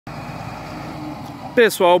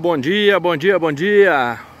Pessoal, bom dia, bom dia, bom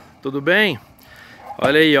dia. Tudo bem?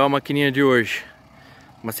 Olha aí, ó, a maquininha de hoje.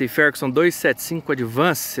 Massey Ferguson 275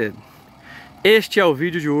 Advanced. Este é o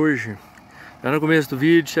vídeo de hoje. Já no começo do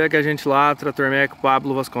vídeo, segue a gente lá, Tratormec,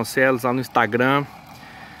 Pablo Vasconcelos, lá no Instagram.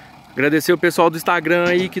 Agradecer o pessoal do Instagram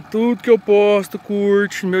aí, que tudo que eu posto,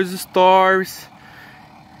 curte, meus stories.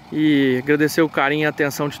 E agradecer o carinho e a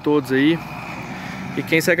atenção de todos aí. E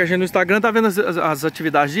quem segue a gente no Instagram tá vendo as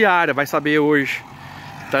atividades diárias, vai saber hoje.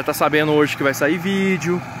 Tá sabendo hoje que vai sair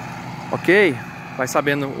vídeo, ok? Vai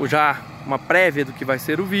sabendo já uma prévia do que vai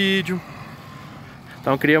ser o vídeo.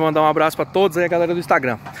 Então eu queria mandar um abraço para todos aí, a galera do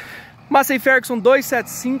Instagram. Massey Ferguson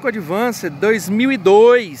 275 Advanced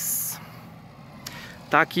 2002.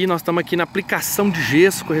 Tá aqui, nós estamos aqui na aplicação de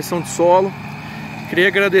gesso, correção de solo. Queria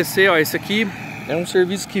agradecer, ó, esse aqui é um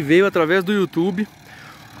serviço que veio através do YouTube.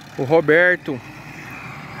 O Roberto,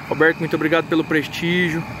 muito obrigado pelo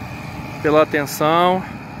prestígio, pela atenção.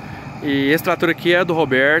 E esse trator aqui é do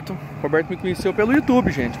Roberto. O Roberto me conheceu pelo YouTube,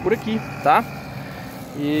 gente, por aqui, tá?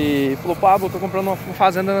 E falou: Pablo, eu tô comprando uma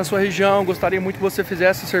fazenda na sua região, gostaria muito que você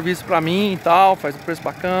fizesse serviço pra mim e tal, faz um preço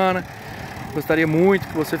bacana. Gostaria muito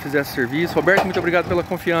que você fizesse serviço. Roberto, muito obrigado pela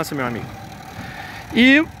confiança, meu amigo.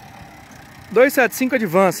 E 275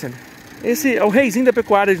 Advanced. Esse é o reizinho da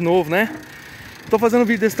pecuária de novo, né? Tô fazendo um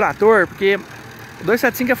vídeo desse trator porque o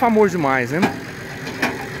 275 é famoso demais, né?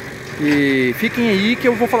 E fiquem aí que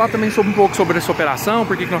eu vou falar também um pouco sobre essa operação,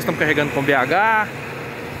 porque nós estamos carregando com BH.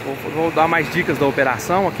 Vou dar mais dicas da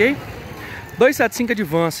operação, ok? 275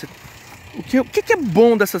 Advanced. O que é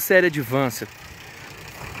bom dessa série Advanced?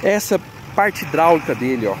 Essa parte hidráulica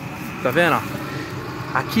dele, ó. Tá vendo,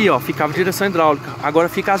 ó? Aqui, ó, ficava direção hidráulica. Agora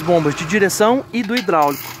fica as bombas de direção e do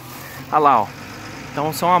hidráulico. Olha lá, ó.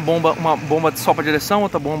 Então são uma bomba só para direção,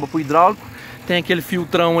 outra bomba para o hidráulico. Tem aquele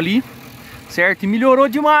filtrão ali, certo? E melhorou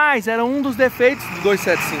demais. Era um dos defeitos do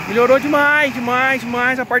 275. Melhorou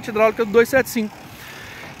demais a parte hidráulica do 275.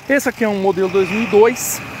 Esse aqui é um modelo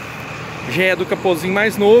 2002. Já é do capozinho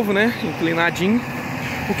mais novo, né? Inclinadinho.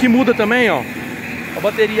 O que muda também, ó, a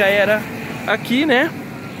bateria era aqui, né?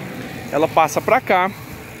 Ela passa pra cá.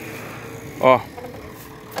 Ó.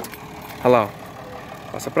 Olha lá,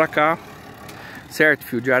 ó. Passa pra cá. Certo?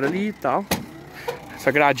 Fio de ar ali e tal.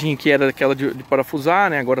 Essa gradinha aqui era daquela de parafusar,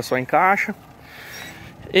 né? Agora só encaixa.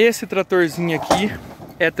 Esse tratorzinho aqui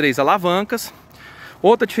é 3 alavancas.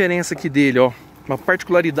 Outra diferença aqui dele, ó. Uma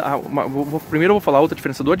particularidade. Primeiro eu vou falar outra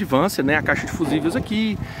diferença do Advanced, né? A caixa de fusíveis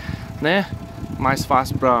aqui, né? Mais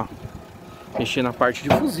fácil pra mexer na parte de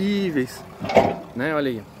fusíveis, né? Olha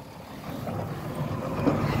aí.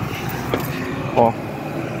 Ó.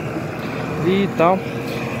 E tal.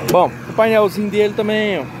 Bom, o painelzinho dele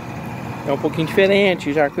também, ó, é um pouquinho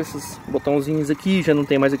diferente, já com esses botãozinhos aqui, já não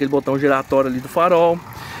tem mais aquele botão giratório ali do farol.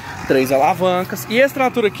 3 alavancas. E esse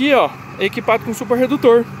trator aqui, ó, é equipado com super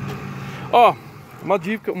redutor. Ó,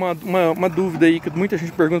 uma dúvida aí que muita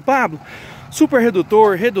gente pergunta: Pablo, super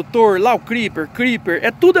redutor, low creeper,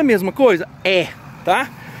 é tudo a mesma coisa? É, tá?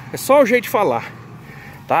 É só o jeito de falar,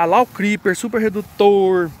 tá? Low creeper, super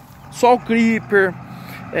redutor, sol creeper,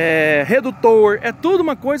 redutor, é tudo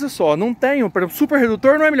uma coisa só. Não tem, por exemplo, super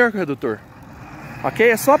redutor não é melhor que o redutor, ok?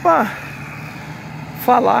 É só para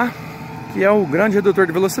falar que é o grande redutor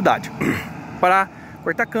de velocidade para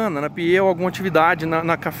cortar cana, na pie ou alguma atividade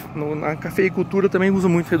na cafeicultura também usa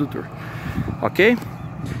muito redutor, ok?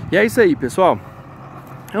 E é isso aí, pessoal.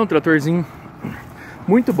 É um tratorzinho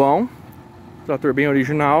muito bom, trator bem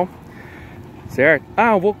original, certo?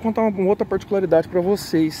 Ah, eu vou contar uma outra particularidade para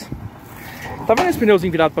vocês. Tá vendo esse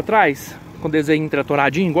pneuzinho virado para trás, com desenho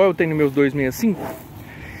tratoradinho, igual eu tenho no meus 265?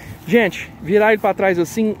 Gente, virar ele para trás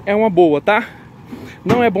assim é uma boa, tá?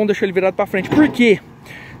 Não é bom deixar ele virado para frente. Por quê?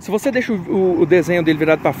 Se você deixa o desenho dele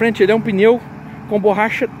virado para frente, ele é um pneu com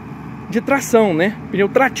borracha de tração, né? Pneu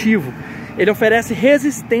trativo. Ele oferece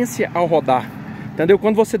resistência ao rodar, entendeu?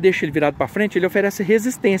 Quando você deixa ele virado para frente, ele oferece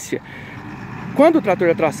resistência. Quando o trator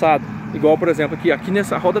é traçado, igual por exemplo aqui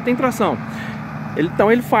nessa roda tem tração.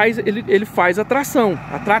 Então ele faz a tração,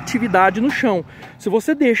 a tratividade no chão. Se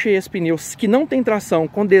você deixa esse pneu que não tem tração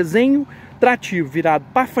com desenho trativo virado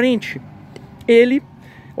para frente, ele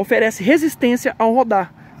oferece resistência ao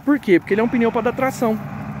rodar. Por quê? Porque ele é um pneu para dar tração.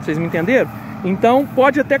 Vocês me entenderam? Então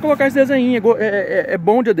pode até colocar esse desenho. É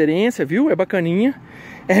bom de aderência, viu? É bacaninha.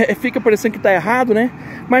 Fica parecendo que tá errado, né?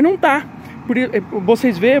 Mas não tá.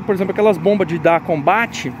 Vocês vê, por exemplo, aquelas bombas de dar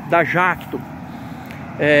combate da Jacto.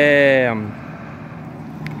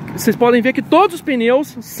 Vocês podem ver que todos os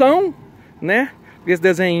pneus são, né, esse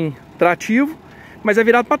desenho trativo, mas é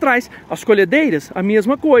virado para trás. As colhedeiras, a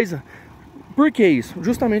mesma coisa. Por que isso?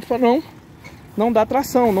 Justamente para não não dar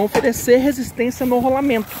tração, não oferecer resistência no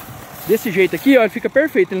rolamento. Desse jeito aqui, ó, ele fica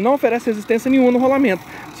perfeito, ele não oferece resistência nenhuma no rolamento.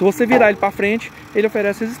 Se você virar ele para frente, ele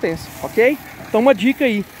oferece resistência, ok? Então uma dica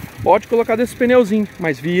aí, pode colocar desse pneuzinho,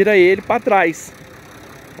 mas vira ele para trás,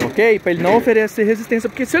 ok? Para ele não oferecer resistência,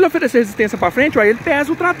 porque se ele oferecer resistência para frente, ó, ele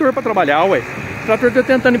pesa o trator para trabalhar, ué. O trator tá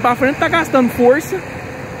tentando ir para frente, tá gastando força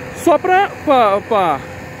só para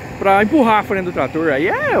empurrar a frente do trator. Aí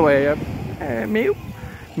é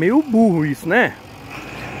meio burro isso, né?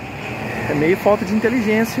 É meio falta de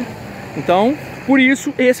inteligência. Então, por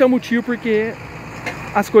isso, esse é o motivo porque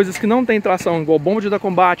as coisas que não tem tração, igual bomba de dar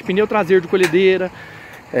combate, pneu traseiro de colhedeira,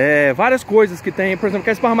 várias coisas que tem, por exemplo, que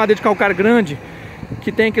a esparramadeira de calcário grande,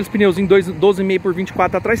 que tem aqueles pneuzinhos 12,5 por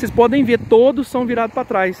 24 atrás, vocês podem ver, todos são virados para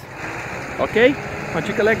trás, ok? Uma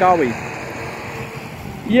dica legal aí.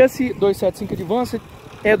 E esse 275 Advance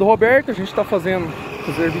é do Roberto, a gente está fazendo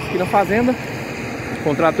o serviço aqui na fazenda,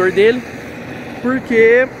 com o trator dele,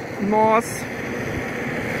 porque nós,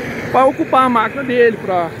 para ocupar a máquina dele,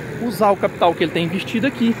 para usar o capital que ele tem investido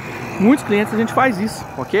aqui, muitos clientes a gente faz isso,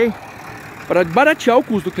 ok? Para baratear o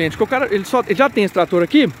custo do cliente, porque o cara, ele já tem esse trator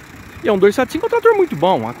aqui, e é um 275, é um trator muito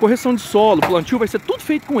bom, a correção de solo, plantio, vai ser tudo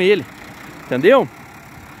feito com ele, entendeu?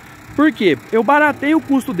 Por quê? Eu baratei o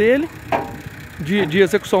custo dele, de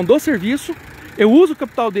execução do serviço, eu uso o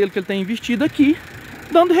capital dele que ele tem investido aqui,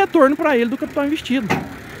 dando retorno para ele do capital investido.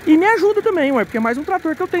 E me ajuda também, ué, porque é mais um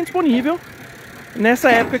trator que eu tenho disponível nessa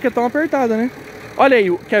época que é tão apertada, né? Olha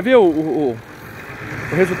aí, quer ver o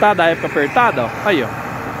resultado da época apertada? Ó? Aí, ó.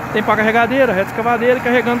 Tem pá carregadeira, reta escavadeira,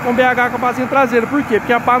 carregando com BH com a basinha traseira. Por quê?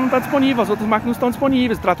 Porque a pá não está disponível, as outras máquinas não estão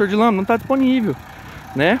disponíveis, o trator de lama não está disponível,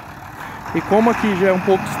 né? E como aqui já é um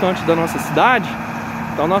pouco distante da nossa cidade,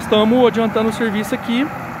 então nós estamos adiantando o serviço aqui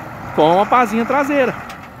com a pazinha traseira.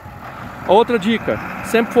 Outra dica,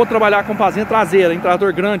 sempre for trabalhar com pazinha traseira em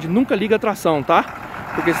trator grande, nunca liga a tração, tá?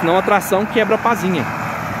 Porque senão a tração quebra a pazinha.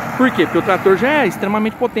 Por quê? Porque o trator já é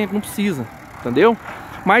extremamente potente, não precisa, entendeu?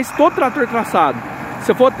 Mas todo trator traçado,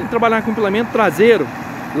 se eu for trabalhar com implemento traseiro,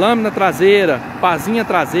 lâmina traseira, pazinha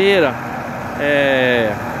traseira,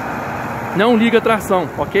 não liga a tração,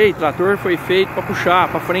 ok? O trator foi feito para puxar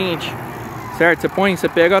para frente, certo? Você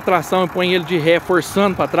pega a tração e põe ele de ré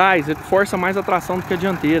forçando para trás, ele força mais a tração do que a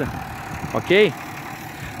dianteira, ok?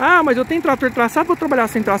 Ah, mas eu tenho trator traçado, vou trabalhar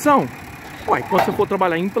sem tração? Ué, quando você for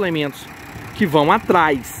trabalhar em implementos que vão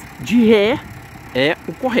atrás de ré, é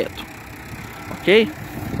o correto, ok?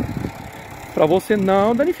 Para você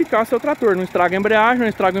não danificar seu trator, não estraga a embreagem, não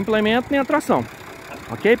estraga o implemento nem a tração,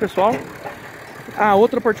 ok, pessoal? Ah,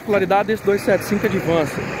 outra particularidade desse 275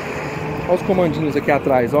 Advance, olha os comandinhos aqui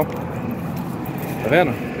atrás, ó, tá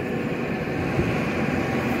vendo?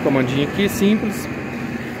 Comandinho aqui simples.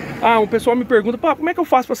 Ah, o pessoal me pergunta, pá, como é que eu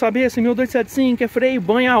faço para saber se meu 275 é freio,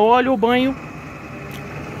 banho a óleo ou banho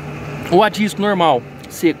ou a disco normal,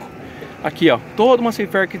 seco? Aqui, ó, toda uma Massey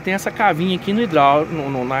que tem essa cavinha aqui no hidráulico,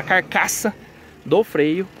 na carcaça do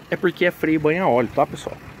freio, é porque é freio banho a óleo, tá,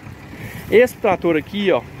 pessoal? Esse trator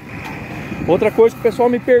aqui, ó, outra coisa que o pessoal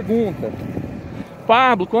me pergunta,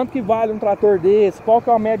 Pablo, quanto que vale um trator desse? Qual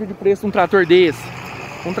que é a média de preço de um trator desse?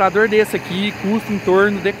 Um trator desse aqui custa em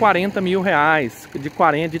torno de 40 mil reais,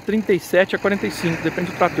 de 37 a 45,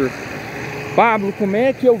 depende do trator. Pablo, como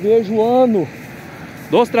é que eu vejo o ano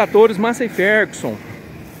dos tratores Massey Ferguson?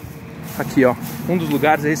 Aqui, ó, um dos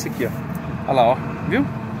lugares é esse aqui, ó. Olha lá, ó, viu?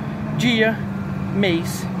 Dia,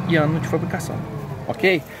 mês e ano de fabricação,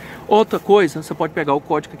 ok? Outra coisa, você pode pegar o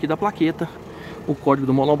código aqui da plaqueta, o código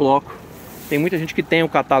do monobloco. Tem muita gente que tem o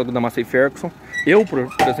catálogo da Massey Ferguson. Eu, por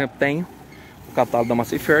exemplo, tenho o catálogo da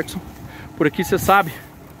Massey Ferguson. Por aqui você sabe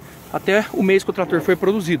até o mês que o trator foi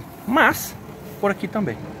produzido, mas por aqui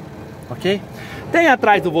também, ok? Tem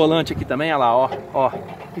atrás do volante aqui também, olha lá, ó.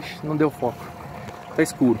 Ixi, não deu foco, tá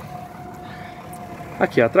escuro.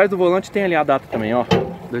 Aqui, atrás do volante tem ali a data também, ó,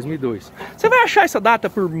 2002. Você vai achar essa data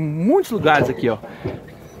por muitos lugares aqui, ó.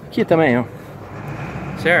 Aqui também, ó,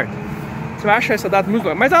 certo? Você vai achar essa data em muitos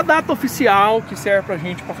lugares. Mas a data oficial que serve pra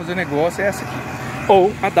gente pra fazer negócio é essa aqui,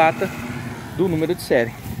 ou a data do número de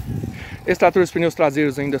série. Esse trator, os pneus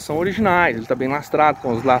traseiros ainda são originais, ele tá bem lastrado,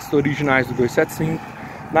 com os lastros originais do 275.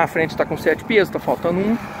 Na frente tá com 7 pesos, tá faltando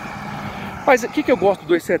um. Mas o que eu gosto do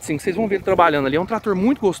 275? Vocês vão ver ele trabalhando ali, é um trator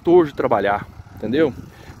muito gostoso de trabalhar, entendeu?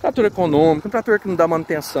 Trator econômico, um trator que não dá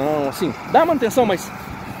manutenção, assim, dá manutenção, mas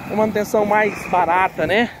uma manutenção mais barata,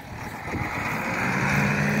 né?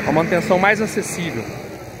 Uma manutenção mais acessível.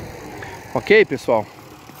 Ok, pessoal?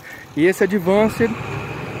 E esse Advance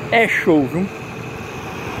é show, viu?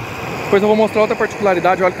 Depois eu vou mostrar outra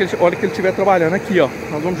particularidade, olha que ele estiver trabalhando aqui, ó.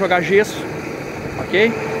 Nós vamos jogar gesso,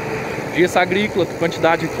 ok? gesso agrícola, a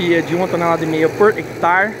quantidade aqui é de 1,5 tonelada por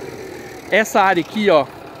hectare. Essa área aqui, ó,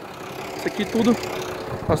 isso aqui tudo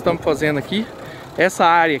nós estamos fazendo aqui. Essa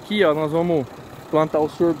área aqui, ó, nós vamos plantar o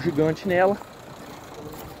sorgo gigante nela.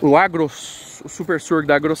 O super sorgo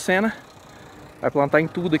da agrocena. Vai plantar em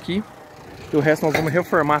tudo aqui. E o resto nós vamos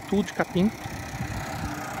reformar tudo de capim.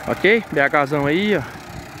 Ok? BHzão aí, ó.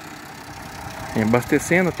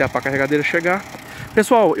 Abastecendo até a carregadeira chegar.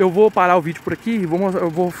 Pessoal, eu vou parar o vídeo por aqui e eu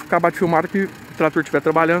vou acabar de filmar que o trator estiver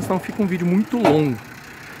trabalhando, senão fica um vídeo muito longo.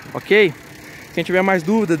 Ok? Quem tiver mais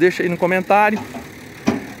dúvida, deixa aí no comentário.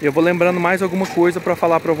 Eu vou lembrando mais alguma coisa para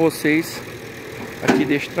falar para vocês aqui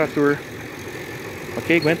deste trator.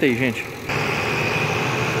 Ok? Aguenta aí, gente.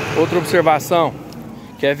 Outra observação.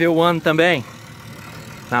 Quer ver o ano também?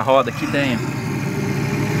 Na roda aqui tem,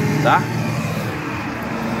 tá?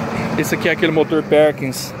 Esse aqui é aquele motor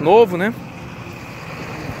Perkins novo, né?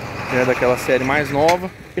 É daquela série mais nova.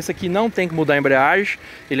 Esse aqui não tem que mudar a embreagem.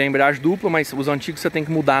 Ele é embreagem dupla, mas os antigos você tem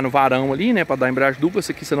que mudar no varão ali, né? Pra dar embreagem dupla.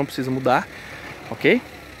 Esse aqui você não precisa mudar. Ok?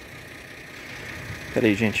 Pera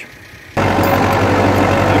aí, gente.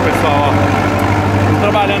 Aí, pessoal, ó. Estou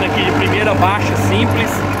trabalhando aqui de primeira baixa, simples.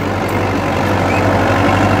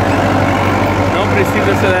 Não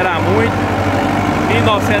precisa acelerar muito.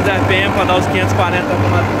 1900 RPM para dar os 540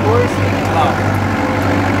 tomada de força. Lá.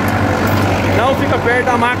 Não fica perto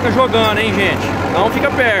da máquina jogando, hein, gente? Não fica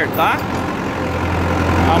perto, tá?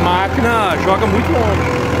 A máquina joga muito longe,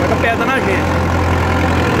 joga pedra na gente.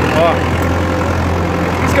 Ó,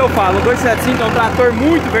 isso que eu falo, o 275 é um trator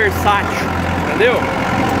muito versátil, entendeu?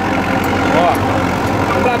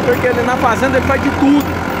 Ó, um trator que ele na fazenda ele faz de tudo.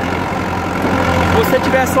 Se você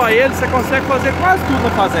tiver só ele, você consegue fazer quase tudo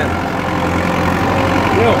na fazenda,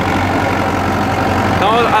 entendeu?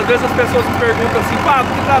 Então, às vezes as pessoas me perguntam assim, pá,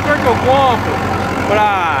 que trator que eu compro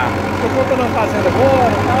pra... Eu compro na fazenda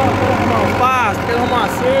agora, tal, quero arrumar um pasto, quero arrumar uma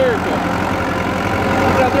cerca.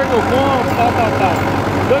 O trator que eu compro, tal.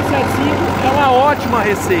 275 é uma ótima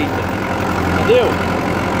receita, entendeu?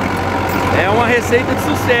 É uma receita de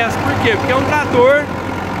sucesso, por quê? Porque é um trator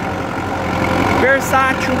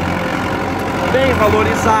versátil, bem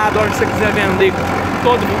valorizado, a hora que você quiser vender,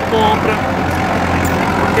 todo mundo compra,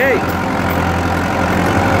 ok?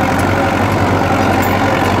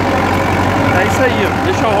 É isso aí, ó.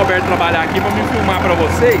 Deixa o Roberto trabalhar aqui para me filmar para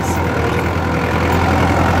vocês.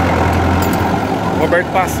 O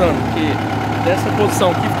Roberto passando, porque dessa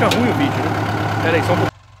posição aqui fica ruim o vídeo, né? Pera aí, só um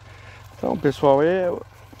pouquinho. Então, pessoal,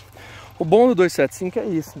 o bom do 275 é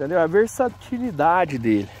isso, entendeu? A versatilidade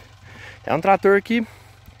dele. É um trator que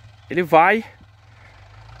ele vai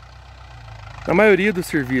na maioria dos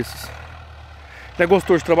serviços. Ele é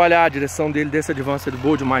gostoso de trabalhar, a direção dele desse advance é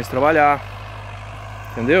boa demais de trabalhar,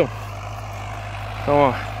 entendeu? Então,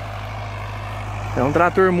 ó, é um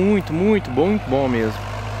trator muito bom mesmo.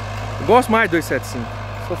 Eu gosto mais do 275.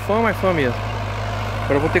 Sou fã, mas fã mesmo.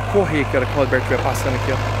 Agora eu vou ter que correr, que a hora que o Roberto estiver passando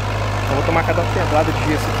aqui, ó. Então vou tomar cada pedrada de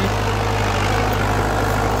gesso aqui.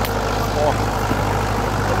 Ó.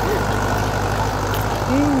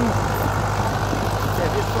 Quer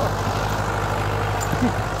ver só?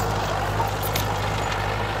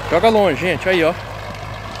 Joga longe, gente. Aí, ó.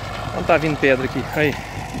 Não tá vindo pedra aqui. Aí.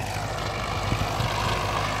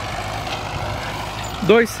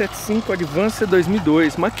 275 Advance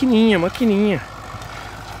 2002, maquininha,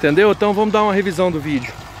 entendeu? Então vamos dar uma revisão do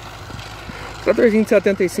vídeo. Tratorzinho de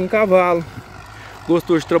 75 cavalos,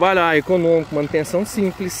 gostoso de trabalhar, econômico, manutenção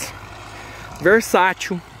simples,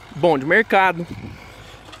 versátil, bom de mercado,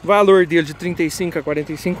 valor dele de 35 a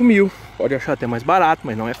 45 mil, pode achar até mais barato,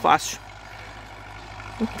 mas não é fácil.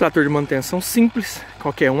 Um trator de manutenção simples,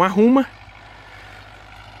 qualquer um arruma,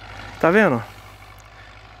 tá vendo?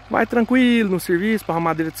 Vai tranquilo no serviço, para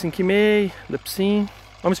arrumadeira de 5,5, da piscina.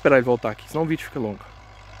 Vamos esperar ele voltar aqui, senão o vídeo fica longo.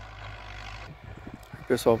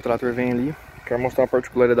 Pessoal, o trator vem ali. Quero mostrar uma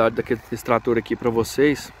particularidade desse trator aqui para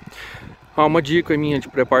vocês. Uma dica minha de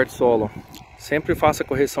preparo de solo. Sempre faça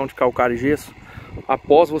correção de calcário e gesso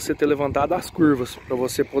após você ter levantado as curvas, para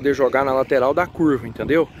você poder jogar na lateral da curva,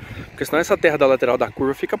 entendeu? Porque senão essa terra da lateral da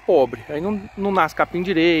curva fica pobre. Aí não nasce capim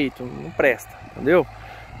direito, não presta, entendeu?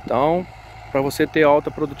 Então, para você ter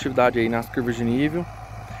alta produtividade aí nas curvas de nível,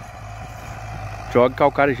 jogue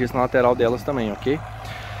calcário e gesso na lateral delas também, ok?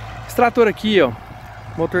 Esse trator aqui, ó, o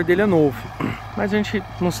motor dele é novo, mas a gente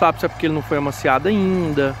não sabe se é porque ele não foi amaciado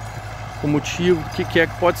ainda, o motivo, o que é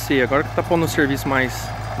que pode ser. Agora que tá pondo no serviço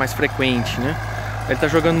mais frequente, né? Ele tá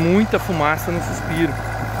jogando muita fumaça no suspiro,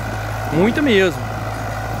 muita mesmo.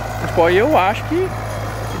 Tipo, aí eu acho que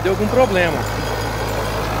deu algum problema.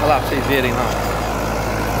 Olha lá, pra vocês verem lá.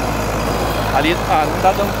 Ali,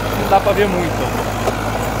 não dá pra ver muito, ó.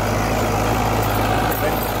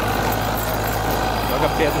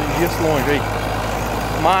 joga pedra de gesso longe aí.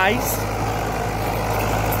 Mas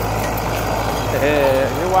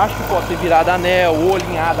eu acho que pode ter virado anel ou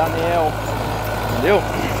alinhado anel, entendeu?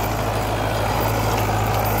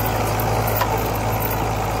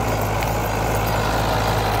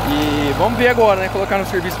 E vamos ver agora, né? Colocar no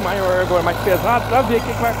serviço maior agora, mais pesado, pra ver o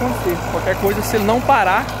que vai acontecer. Qualquer coisa, se ele não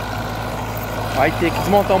parar, vai ter que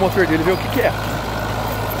desmontar o motor dele e ver o que é.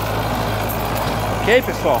 Ok,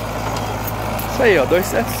 pessoal? Isso aí, ó,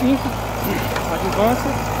 275 Advance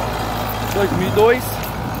 2002,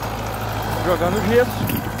 jogando gesso.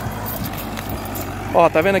 Ó,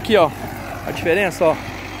 tá vendo aqui, ó, a diferença, ó,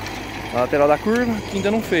 na lateral da curva, que ainda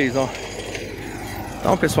não fez, ó.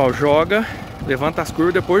 Então, pessoal, joga, levanta as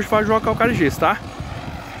curvas, depois faz jogar calcário e gesso, tá?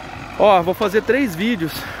 Ó, vou fazer 3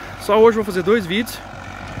 vídeos. Só hoje eu vou fazer 2 vídeos.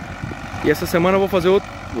 E essa semana eu vou fazer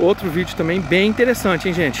outro vídeo também bem interessante,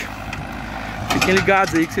 hein, gente? Fiquem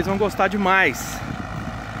ligados aí que vocês vão gostar demais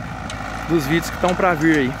dos vídeos que estão pra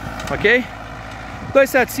vir aí, ok?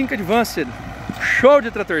 275 Advanced, show de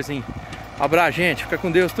tratorzinho. Abraço, gente, fica com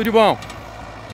Deus, tudo de bom.